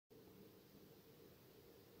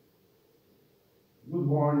Good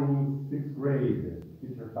morning, sixth grade.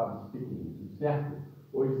 Teacher Fábio speaking, tudo certo?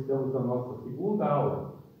 Hoje estamos na nossa segunda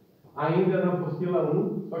aula. Ainda na apostila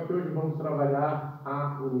 1, só que hoje vamos trabalhar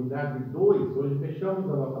a unidade 2. Hoje fechamos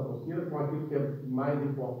a nossa apostila com aquilo que é mais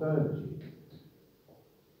importante.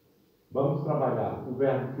 Vamos trabalhar o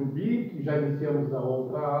verbo to be, que já iniciamos na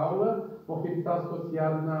outra aula, porque ele está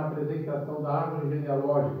associado na apresentação da árvore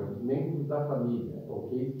genealógica, dos membros da família,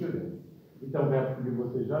 ok, students? Então, o verbo que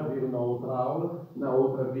vocês já viram na outra aula, na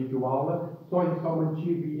outra videoaula, só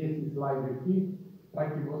mantive esse slide aqui para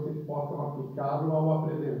que vocês possam aplicá-lo ao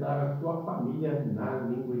apresentar a sua família na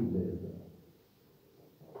língua inglesa.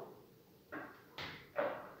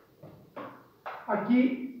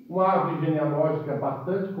 Aqui, uma árvore genealógica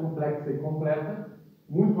bastante complexa e completa,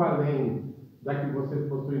 muito além da que vocês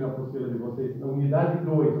possuem na apostila de vocês, na unidade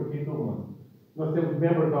 2, ok, turma? Nós temos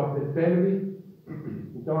members of the family.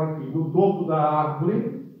 Então, aqui no topo da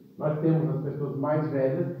árvore, nós temos as pessoas mais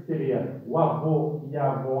velhas, que seria o avô e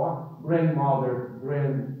a avó, grandfather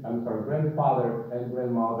and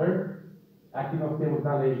grandmother. Aqui nós temos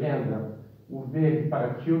na legenda o verde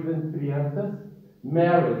para children, crianças,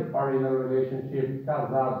 married or in a relationship,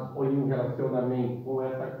 casados ou em um relacionamento com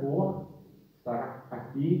essa cor, está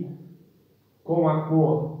aqui, com a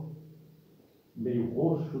cor meio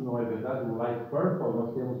roxo, não é verdade? O light purple,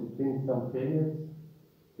 nós temos o things são fêmeas,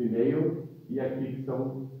 female, e aqui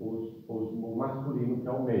são o masculino, que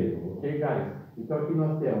é o male, ok, guys? Então aqui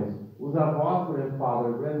nós temos os avós,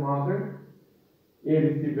 grandfather, grandmother,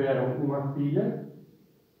 eles tiveram uma filha,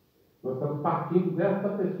 nós estamos partindo dessa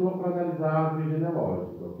pessoa para analisar a árvore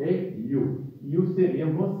genealógica, ok? You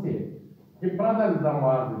seria você. Porque para analisar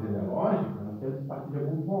uma árvore genealógica, nós temos que partir de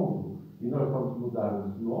algum ponto. E nós vamos mudar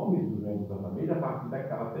os nomes dos membros da família a partir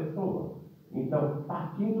daquela pessoa. Então,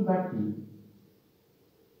 partindo daqui,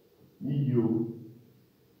 you,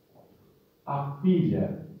 a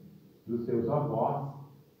filha dos seus avós,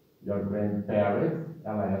 your grandparents,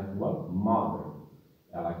 ela é a sua mother.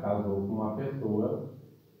 Ela casou com uma pessoa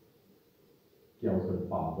que é o seu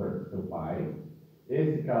father, seu pai.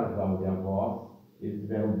 Esse casal de avós, eles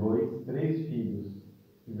tiveram 3 filhos.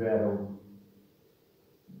 Tiveram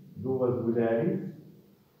 2 mulheres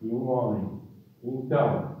e um homem.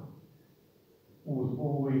 Então,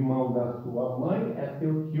 o irmão da sua mãe é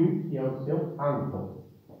seu tio, que é o seu uncle.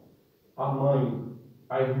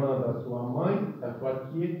 A irmã da sua mãe é a sua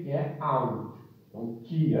tia, que é aunt. Então,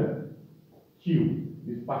 tia, tio,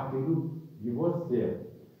 isso partindo de você.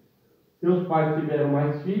 Seus pais tiveram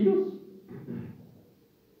mais filhos.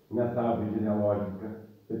 Nessa árvore genealógica,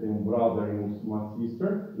 você tem um brother e uma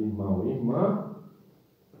sister, irmão e irmã.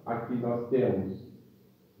 Aqui nós temos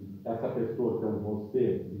essa pessoa que é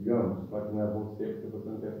você, digamos, só que não é você, porque você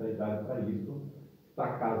não tem essa idade para isso,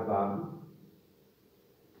 está casado.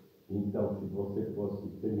 Então, se você fosse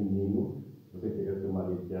feminino, você teria seu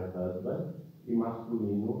marido, que é a husband, e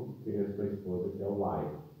masculino, teria sua esposa, que é o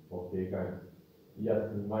wife. Ok, guys? E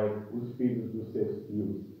assim vai, os filhos dos seus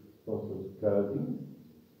tios são seus cousins,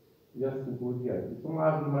 e assim por diante. Isso é uma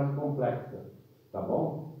árvore mais complexa, tá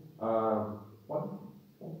bom? Pode?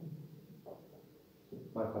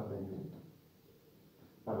 Mais para frente.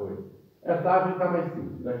 Tá bom. Essa árvore está mais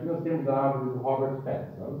simples. Aqui nós temos a árvore do Robert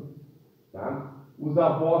Pattinson, tá? Os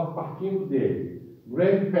avós partindo dele.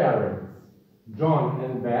 Grandparents, John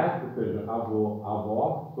and Beth, ou seja, avô,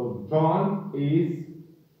 avó. So John is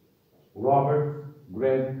Robert's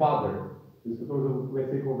grandfather. Isso que eu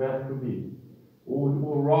comecei com o verbo to be. O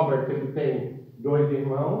Robert, ele tem 2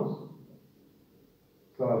 irmãos,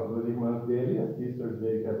 são as 2 irmãs dele, as sisters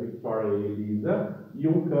dele, que é a Victoria e a Elisa, e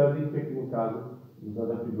um cousin, que aqui no caso,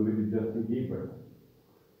 usando a figura de Justin Bieber.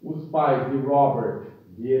 Os pais de Robert,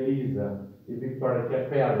 de Elisa e Victoria, que é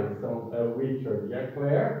parents, são o Richard e a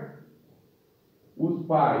Claire. Os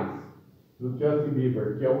pais do Justin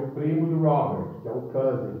Bieber, que é o primo do Robert, que é o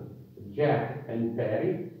cousin, Jack and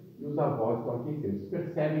Patty, e os avós estão aqui. Vocês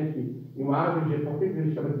percebem que em uma árvore, por que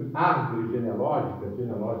ele chama de árvore genealógica,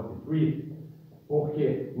 genealogical tree?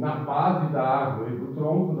 Porque na base da árvore, do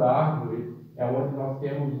tronco da árvore, é onde nós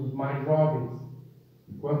temos os mais jovens.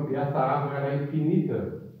 Enquanto essa árvore ela é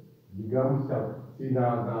infinita, digamos, se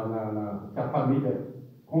a família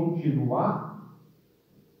continuar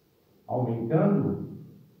aumentando,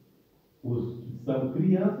 os que são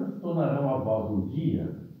crianças se tornarão avós um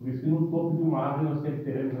dia. Por isso que no topo de uma árvore nós sempre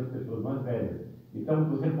teremos as pessoas mais velhas. Então,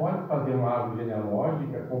 você pode fazer uma árvore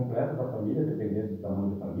genealógica completa da família, dependendo do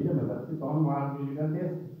tamanho da família, mas ela se torna uma árvore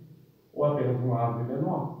gigantesca. Ou apenas uma árvore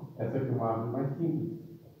menor. Essa aqui é uma árvore mais simples.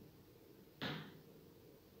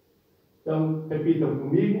 Então, repitam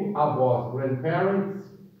comigo. Avós,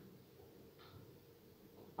 grandparents.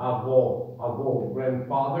 avô,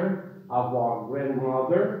 grandfather, avó,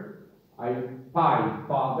 grandmother, aí pai,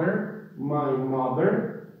 father, mãe,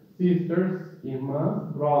 mother, sisters,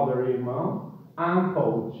 irmãs, brother, irmão,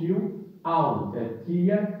 uncle, tio, aunt,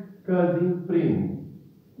 tia, cousin, primo,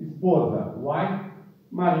 esposa, wife,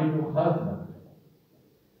 marido, husband,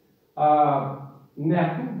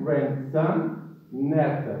 neto, grandson,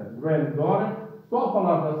 neta, granddaughter. Só a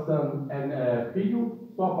palavra son é filho,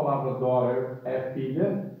 só a palavra daughter é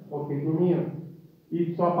filha, ok, turminha?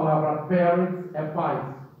 E só a palavra parents é pais,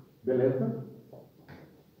 beleza?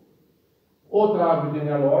 Outra árvore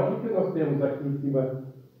genealógica, nós temos aqui em cima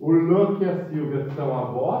o Luke e a Silvia são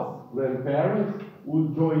avós, grandparents,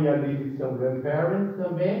 o Joe e a Lily são grandparents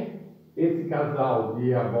também. Esse casal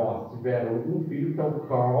de avós tiveram um filho, que é o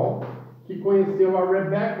Carl, que conheceu a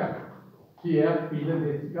Rebecca, que é a filha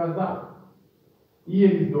desse casal. E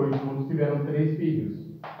eles dois juntos tiveram 3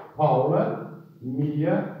 filhos, Paula,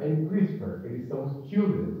 Mia e Christopher. Eles são os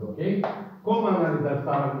children, ok? Como analisar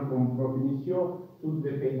essa árvore, como o prof iniciou, tudo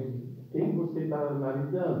depende de quem você está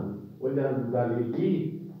analisando. Olhando da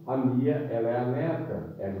Lili, a Mia, ela é a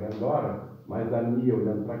neta, é a grandora, mas a Mia,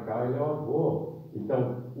 olhando para cá, ele é o avô.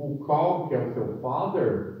 Então, o Carl, que é o seu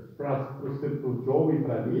father, para o Joe e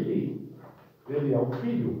para a Lily, ele é o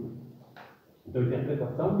filho. Então, a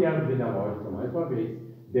interpretação de árvore genealógica, mais uma vez,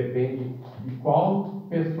 depende de qual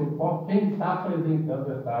pessoa, quem está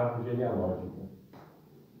apresentando essa árvore genealógica.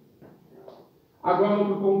 Agora,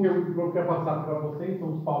 outro conteúdo que eu quero passar para vocês são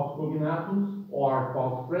os falsos cognatos, ou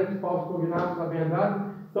false friends. Falsos cognatos, na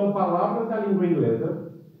verdade, são palavras da língua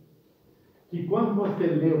inglesa, que quando você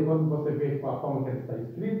lê, ou quando você vê a forma que ela está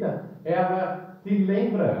escrita, ela se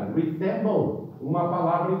lembra, resemble, uma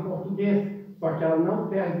palavra em português. Só que ela não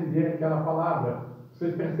quer dizer aquela palavra.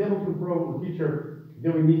 Vocês percebam que o teacher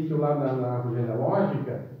deu início lá na árvore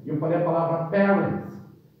genealógica e eu falei a palavra parents.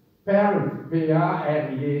 Parents,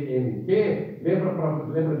 P-A-R-E-N-T,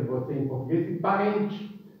 lembra de você em português, e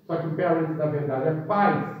parente. Só que parents, na verdade, é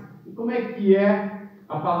pais. E como é que é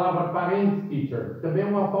a palavra parentes, teacher? Também é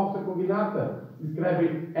uma falsa cognata. Se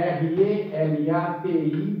escreve R-E-L-A-T-I-V-E,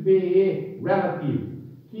 relative.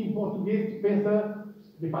 Que em português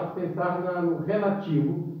se faz pensar no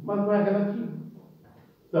relativo, mas não é relativo.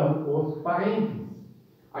 São os parentes.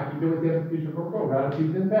 Aqui tem o exemplo que o teacher colocou,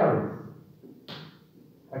 relatives and parents.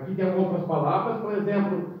 Aqui tem outras palavras, por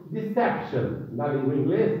exemplo, deception, na língua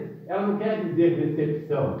inglesa, ela não quer dizer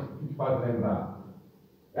decepção, que te faz lembrar.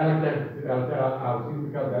 O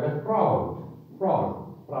significado dela é fraud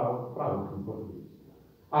em português.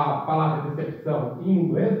 A palavra decepção em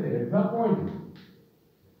inglês é disappointed.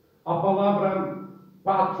 A palavra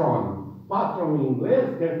patron em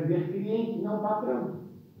inglês quer dizer cliente, não patrão.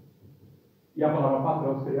 E a palavra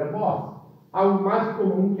patrão seria boss. Algo mais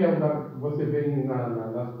comum que você vê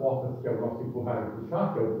nas portas, que é o nosso empurrar e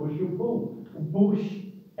puxar, que é o push e o pull. O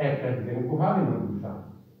push quer dizer empurrar e não puxar.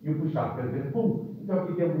 E o puxar quer dizer pull. Então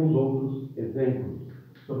aqui tem alguns outros exemplos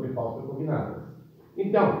sobre falsas cognatas.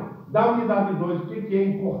 Então, da unidade 2, o que é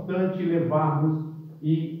importante levarmos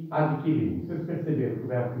e adquirirmos? Vocês perceberam que o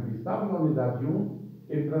verbo que estava na unidade 1,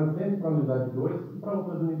 ele transcende para a unidade 2 e para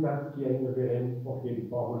outras unidades que ainda veremos, porque ele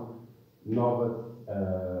forma novas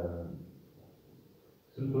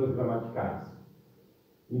estruturas gramaticais.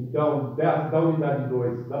 Então, da unidade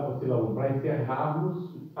 2 da apostila 1, para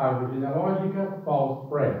encerrarmos, árvore genealógica, false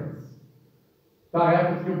friends.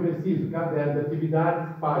 Tarefas que eu preciso, caderno de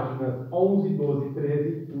atividades, páginas 11, 12,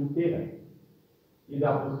 13, inteira. E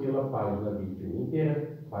da apostila, página 21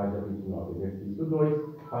 inteira, página 29, exercício 2,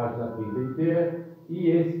 página 30 inteira, e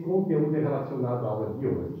esse conteúdo é relacionado à aula de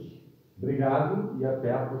hoje. Obrigado e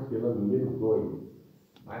até a apostila número 2.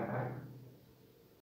 Bye, bye.